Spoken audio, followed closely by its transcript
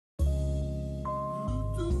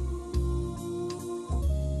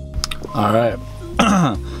All right.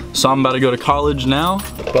 So I'm about to go to college now,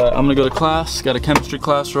 but I'm gonna go to class. Got a chemistry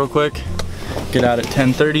class real quick. Get out at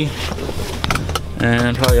 10:30,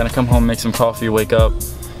 and probably gonna come home, make some coffee, wake up,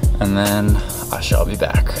 and then I shall be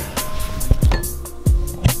back.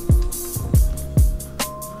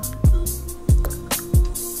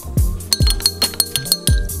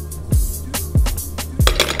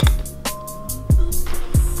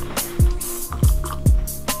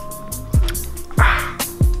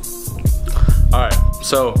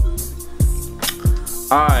 So,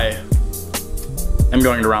 I am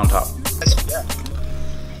going to Roundtop.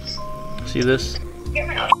 See this?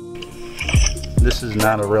 This is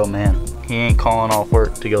not a real man. He ain't calling off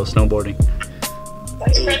work to go snowboarding.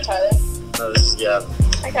 That's your friend, Tyler. No, this is Gavin.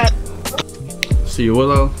 Hi, Gavin. See you,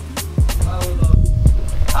 Willow.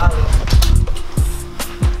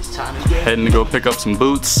 It's time to get Heading to go pick up some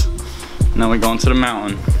boots. Now we're going to the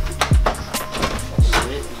mountain.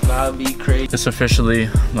 That'd be crazy. It's officially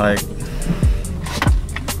like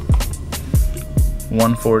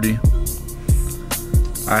 1:40.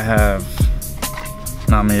 I have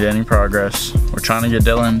not made any progress. We're trying to get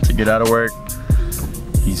Dylan to get out of work.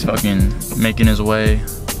 He's fucking making his way.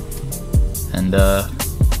 And now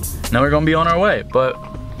we're gonna be on our way, but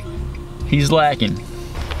he's lacking.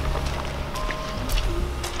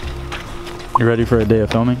 You ready for a day of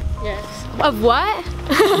filming? Yes. Of what?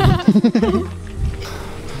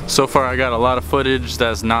 So far I got a lot of footage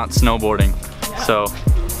that's not snowboarding. Yeah. So,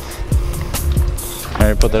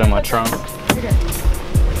 I put that in my trunk.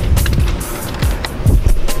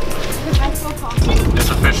 It's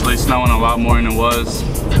officially snowing a lot more than it was.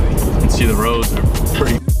 You can see the roads are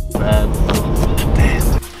pretty bad. Damn.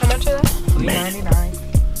 How much are they? $3.99.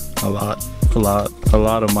 A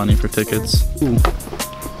lot of money for tickets. Ooh.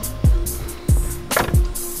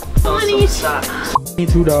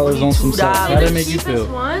 $22 on some socks. How did it make you feel?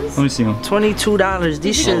 Let me see them. $22.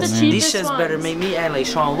 These shits better make me act like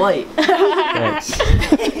Sean White.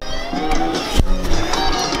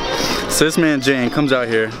 So this man Jane comes out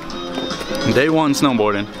here, day one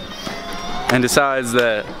snowboarding, and decides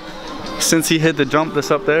that since he hit the jump that's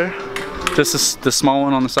up there, just the small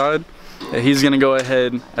one on the side, that he's gonna go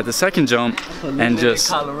ahead at the second jump and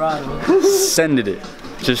just sended it,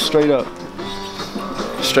 just straight up.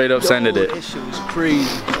 Straight up sended it. This shit was crazy.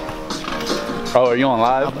 Oh, are you on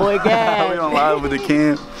live? My boy Gavin. Are we on live with the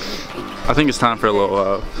cam? I think it's time for a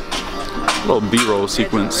little B-roll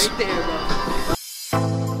sequence. Right there, bro.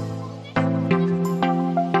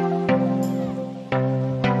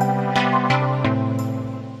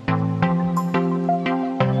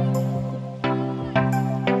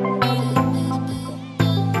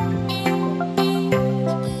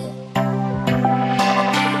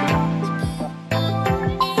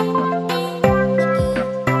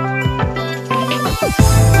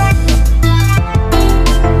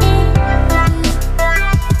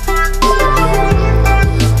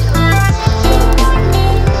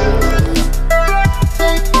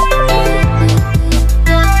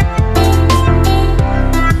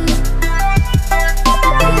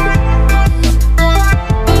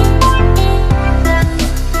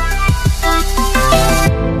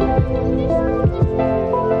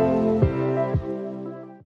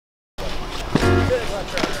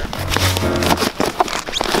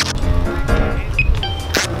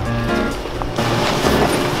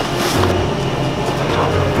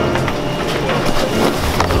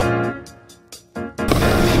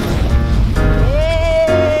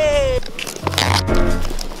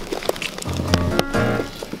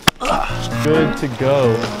 Good to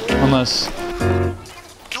go, unless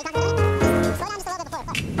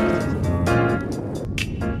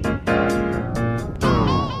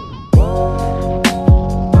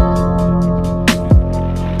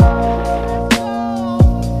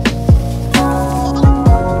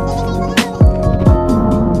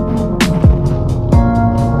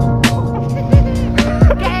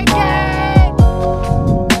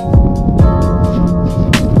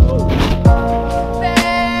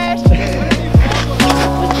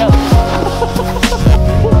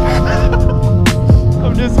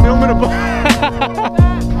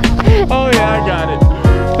oh yeah, I got it.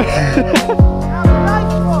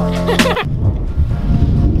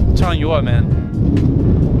 I'm telling you what, man.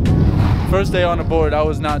 First day on the board, I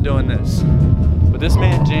was not doing this. But this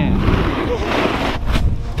man Jan.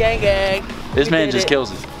 Gang gang. This man just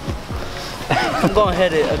kills it. I'm gonna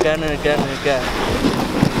hit it again and again and again.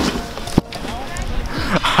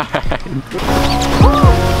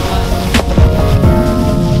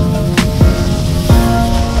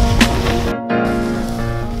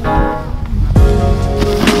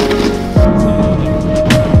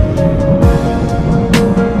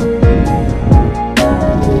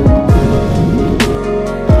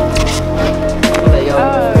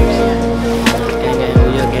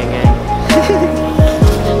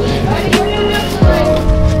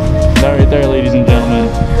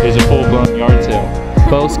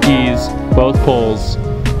 both skis, both poles,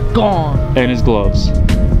 Gone. and his gloves.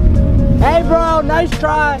 Hey, bro, nice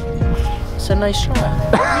try. It's a nice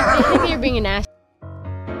try. Maybe you're being an ass.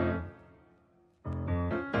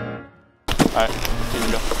 Alright, here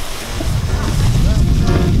we go.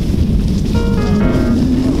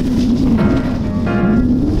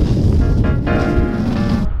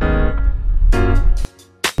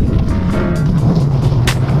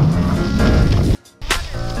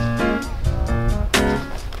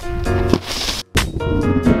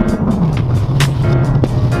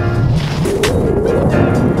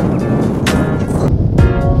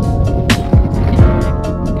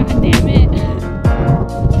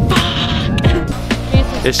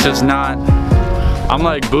 It's just not, I'm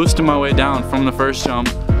like boosting my way down from the first jump,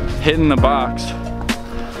 hitting the box,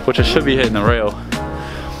 which I should be hitting the rail,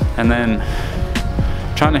 and then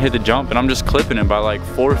trying to hit the jump, and I'm just clipping it by like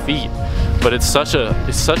 4 feet. But it's such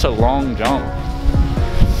a long jump.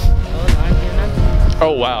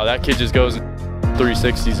 Oh wow, that kid just goes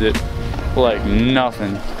 360s it like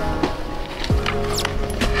nothing.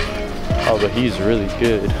 Oh, but he's really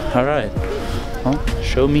good. All right, well,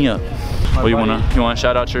 show me up. Well, you wanna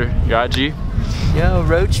shout out your IG? Yo,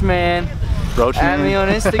 Roach Man. Roach Man. Add me on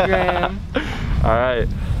Instagram. All right.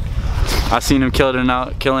 I seen him killing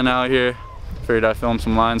out here. Figured I'd film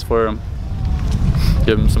some lines for him.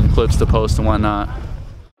 Give him some clips to post and whatnot.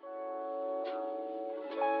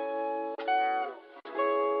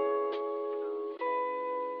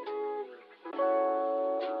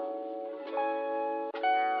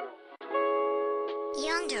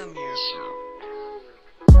 Yondomusic.